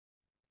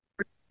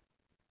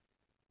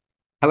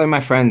Hello,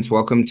 my friends.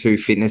 Welcome to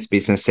Fitness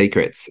Business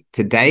Secrets.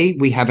 Today,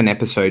 we have an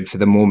episode for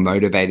the more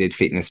motivated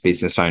fitness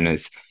business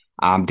owners.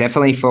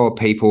 Definitely for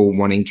people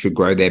wanting to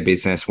grow their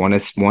business,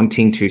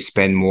 wanting to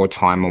spend more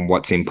time on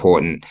what's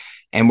important.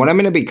 And what I'm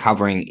going to be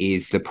covering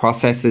is the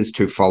processes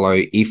to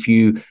follow if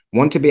you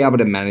want to be able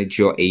to manage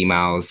your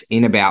emails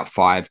in about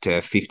 5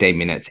 to 15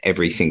 minutes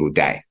every single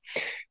day.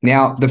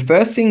 Now, the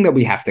first thing that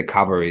we have to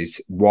cover is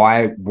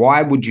why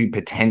would you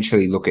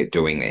potentially look at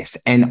doing this?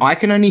 And I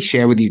can only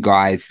share with you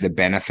guys the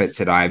benefits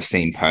that I've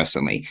seen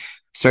personally.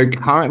 So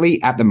currently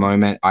at the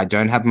moment, I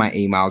don't have my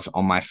emails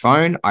on my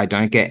phone. I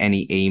don't get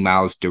any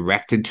emails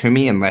directed to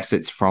me unless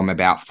it's from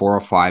about 4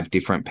 or 5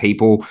 different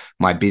people,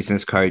 my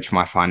business coach,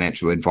 my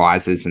financial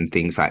advisors, and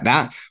things like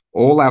that.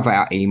 All of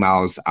our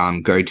emails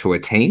go to a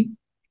team.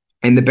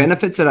 And the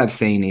benefits that I've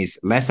seen is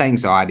less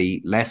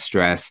anxiety, less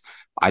stress.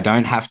 I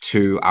don't have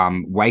to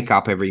wake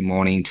up every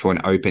morning to an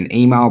open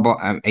email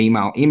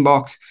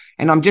inbox,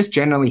 and I'm just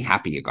generally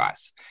happier,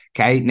 guys.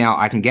 Okay, now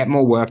I can get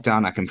more work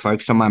done. I can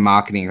focus on my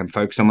marketing. I can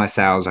focus on my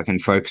sales. I can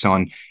focus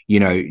on,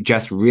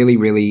 just really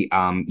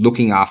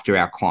looking after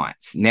our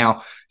clients.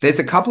 Now, there's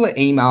a couple of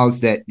emails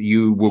that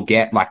you will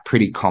get like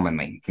pretty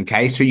commonly.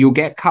 Okay, so you'll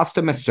get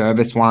customer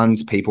service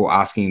ones, people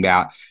asking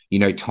about,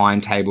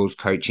 timetables,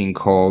 coaching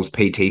calls,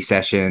 PT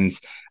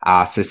sessions,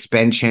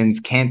 suspensions,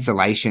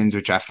 cancellations,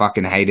 which I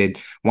fucking hated.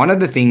 One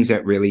of the things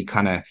that really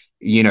kind of,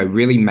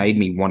 really made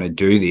me want to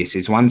do this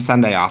is one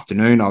Sunday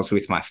afternoon, I was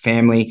with my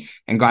family.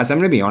 And guys, I'm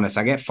going to be honest,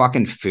 I get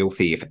fucking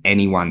filthy if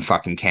anyone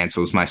fucking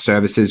cancels my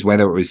services,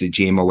 whether it was a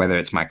gym or whether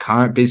it's my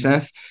current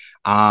business.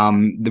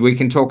 We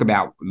can talk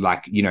about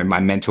my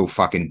mental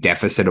fucking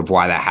deficit of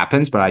why that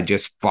happens, but I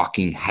just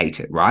fucking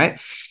hate it,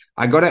 right?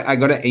 I got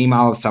an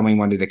email of someone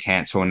wanted to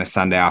cancel on a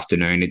Sunday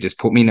afternoon. It just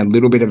put me in a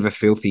little bit of a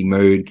filthy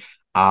mood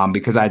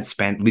because I'd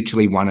spent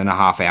literally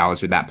 1.5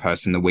 hours with that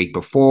person the week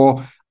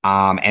before.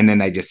 And then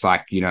they just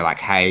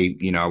hey,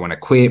 I want to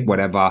quit,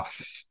 whatever.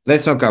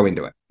 Let's not go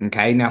into it.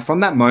 Okay. Now,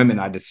 from that moment,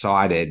 I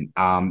decided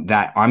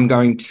that I'm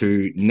going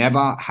to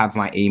never have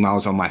my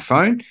emails on my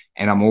phone,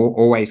 and I'm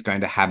always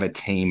going to have a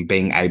team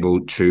being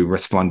able to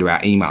respond to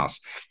our emails.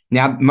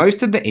 Now,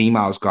 most of the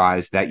emails,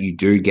 guys, that you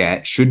do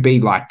get should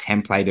be like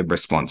templated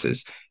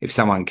responses. If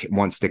someone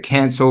wants to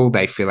cancel,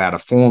 they fill out a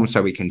form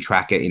so we can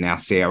track it in our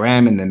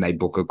CRM, and then they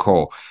book a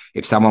call.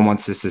 If someone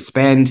wants to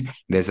suspend,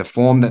 there's a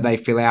form that they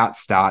fill out,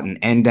 start and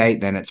end date,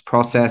 then it's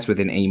processed with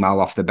an email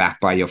off the back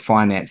by your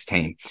finance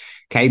team.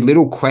 Okay,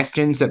 little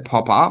questions that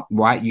pop up,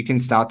 right? You can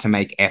start to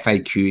make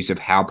FAQs of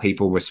how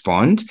people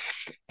respond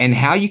and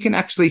how you can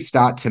actually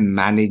start to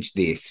manage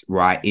this,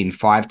 right, in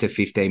 5 to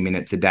 15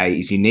 minutes a day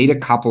is you need a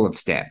couple of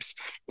steps.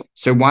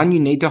 So one, you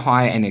need to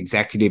hire an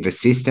executive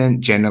assistant,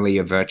 generally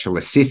a virtual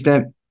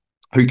assistant,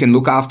 who can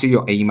look after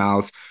your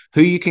emails,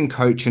 who you can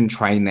coach and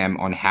train them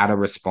on how to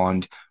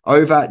respond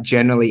over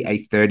generally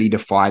a 30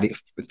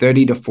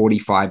 to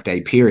 45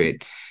 day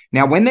period.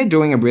 Now, when they're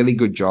doing a really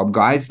good job,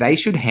 guys, they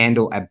should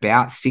handle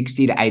about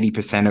 60 to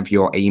 80% of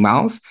your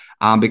emails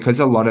because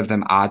a lot of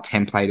them are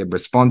templated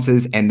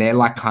responses and they're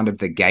like kind of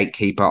the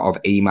gatekeeper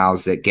of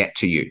emails that get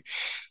to you.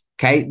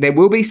 Okay, there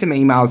will be some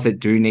emails that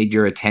do need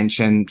your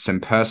attention,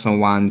 some personal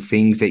ones,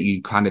 things that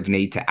you kind of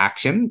need to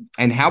action.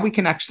 And how we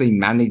can actually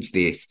manage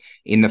this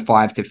in the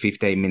 5 to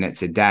 15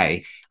 minutes a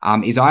day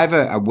is I have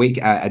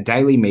a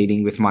daily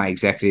meeting with my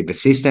executive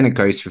assistant. It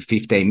goes for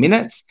 15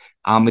 minutes.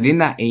 Within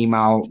that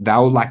email,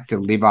 they'll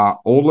deliver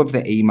all of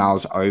the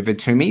emails over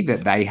to me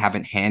that they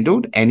haven't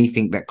handled,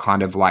 anything that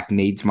kind of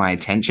needs my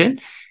attention.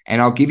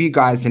 And I'll give you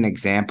guys an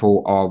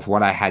example of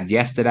what I had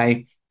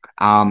yesterday.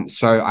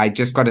 So I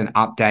just got an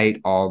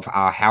update of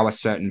how a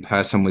certain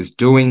person was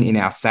doing in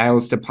our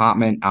sales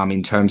department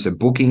in terms of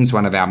bookings,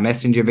 one of our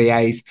messenger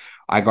VAs.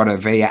 I got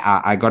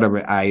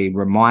a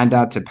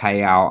reminder to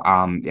pay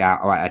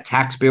our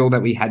tax bill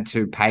that we had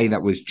to pay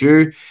that was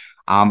due.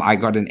 I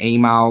got an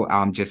email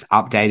just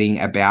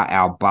updating about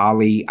our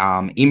Bali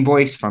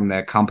invoice from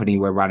the company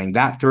we're running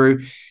that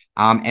through.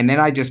 And then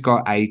I just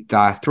got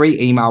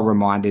 3 email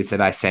reminders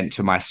that I sent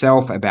to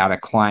myself about a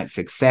client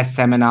success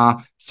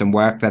seminar, some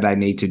work that I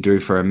need to do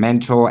for a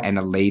mentor, and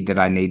a lead that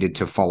I needed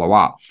to follow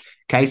up.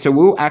 Okay, so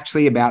we were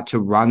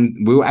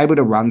able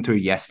to run through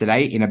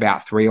yesterday in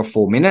about 3 or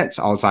 4 minutes.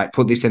 I was like,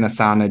 put this in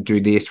Asana,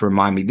 do this,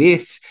 remind me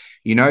this.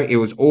 It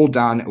was all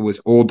done. It was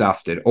all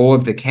dusted. All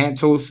of the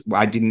cancels,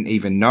 I didn't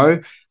even know.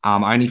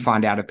 I only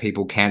find out if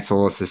people cancel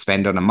or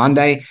suspend on a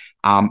Monday.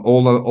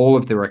 All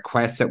of the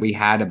requests that we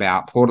had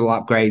about portal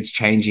upgrades,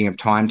 changing of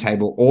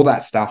timetable, all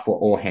that stuff were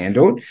all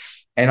handled.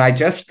 And I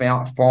just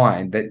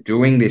find that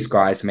doing this,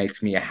 guys,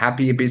 makes me a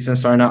happier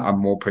business owner, a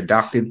more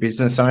productive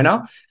business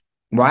owner.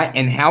 Right.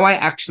 And how I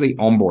actually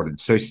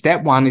onboarded. So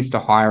step 1 is to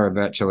hire a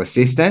virtual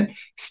assistant.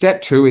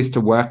 Step 2 is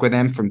to work with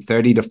them from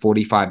 30 to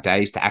 45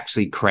 days to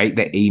actually create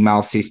the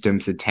email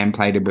systems, the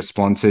templated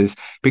responses,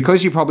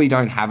 because you probably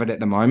don't have it at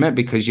the moment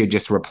because you're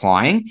just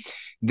replying.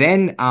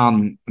 Then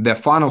the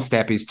final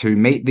step is to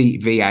meet the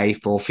VA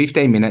for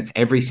 15 minutes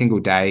every single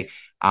day.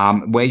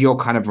 where you're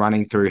kind of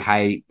running through,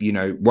 hey,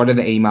 what are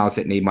the emails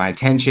that need my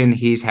attention?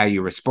 Here's how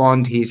you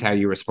respond. Here's how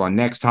you respond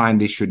next time.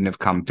 This shouldn't have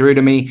come through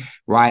to me,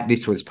 right?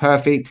 This was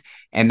perfect.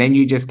 And then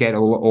you just get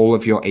all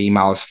of your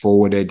emails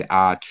forwarded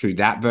to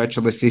that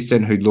virtual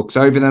assistant who looks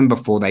over them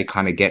before they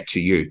kind of get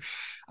to you.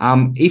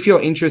 If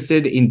you're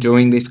interested in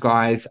doing this,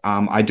 guys,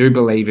 I do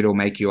believe it'll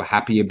make you a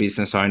happier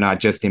business owner,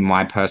 just in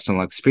my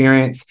personal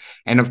experience.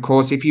 And of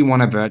course, if you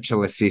want a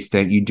virtual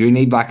assistant, you do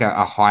need like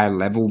a higher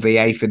level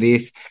VA for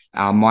this.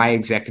 My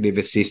executive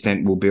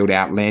assistant will build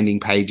out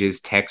landing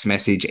pages, text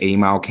message,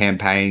 email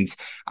campaigns,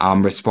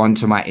 respond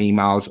to my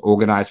emails,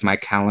 organize my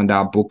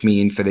calendar, book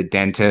me in for the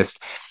dentist,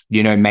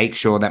 make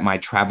sure that my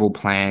travel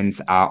plans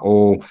are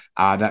all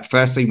that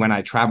firstly, when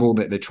I travel,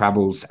 that the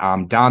travel's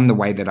done the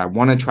way that I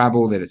want to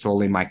travel, that it's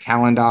all in my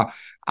calendar,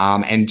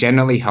 and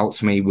generally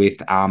helps me with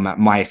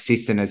my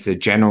assistant as the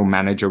general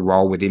manager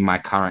role within my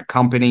current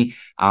company.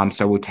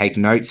 So will take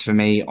notes for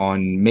me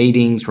on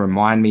meetings,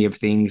 remind me of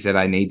things that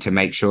I need to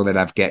make sure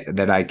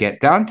that I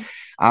get done.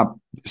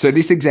 So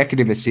this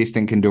executive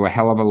assistant can do a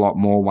hell of a lot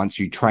more once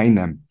you train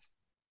them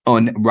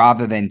on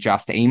rather than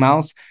just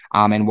emails.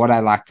 And what I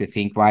like to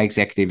think, my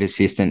executive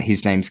assistant,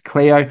 his name's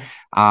Cleo.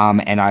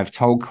 And I've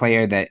told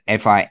Cleo that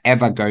if I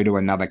ever go to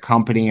another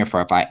company, or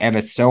if I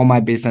ever sell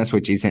my business,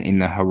 which isn't in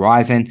the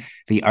horizon,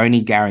 the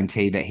only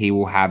guarantee that he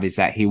will have is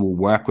that he will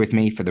work with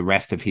me for the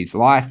rest of his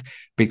life,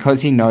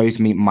 because he knows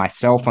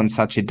myself on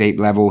such a deep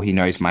level. He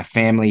knows my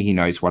family. He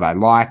knows what I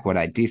like, what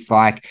I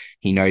dislike.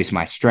 He knows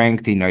my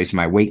strength. He knows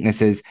my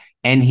weaknesses,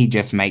 and he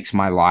just makes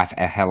my life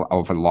a hell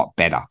of a lot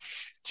better.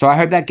 So I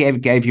hope that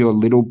gave you a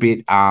little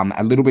bit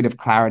of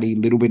clarity, a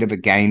little bit of a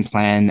game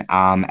plan,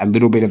 a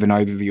little bit of an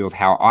overview of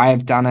how I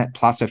have done it,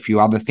 plus a few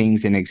other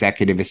things an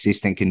executive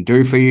assistant can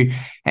do for you.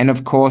 And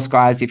of course,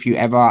 guys, if you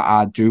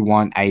ever do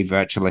want a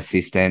virtual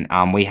assistant,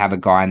 we have a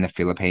guy in the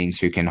Philippines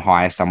who can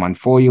hire someone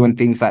for you and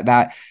things like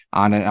that.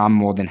 And I'm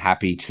more than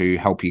happy to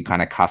help you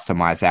kind of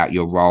customize out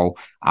your role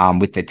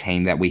with the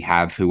team that we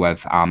have, who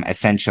have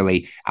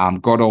essentially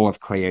got all of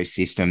Cleo's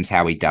systems,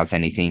 how he does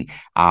anything.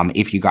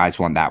 If you guys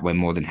want that, we're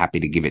more than happy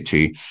to give it to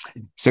you.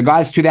 So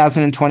guys,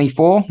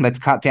 2024, let's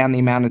cut down the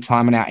amount of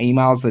time on our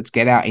emails. Let's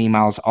get our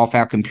emails off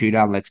our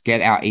computer. Let's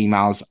get our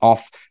emails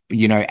off,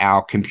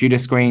 our computer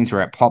screens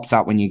where it pops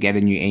up when you get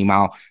a new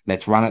email.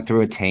 Let's run it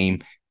through a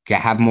team.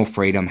 Have more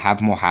freedom,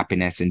 have more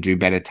happiness, and do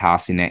better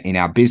tasks in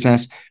our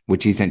business,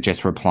 which isn't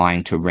just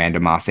replying to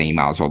random ass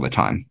emails all the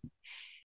time.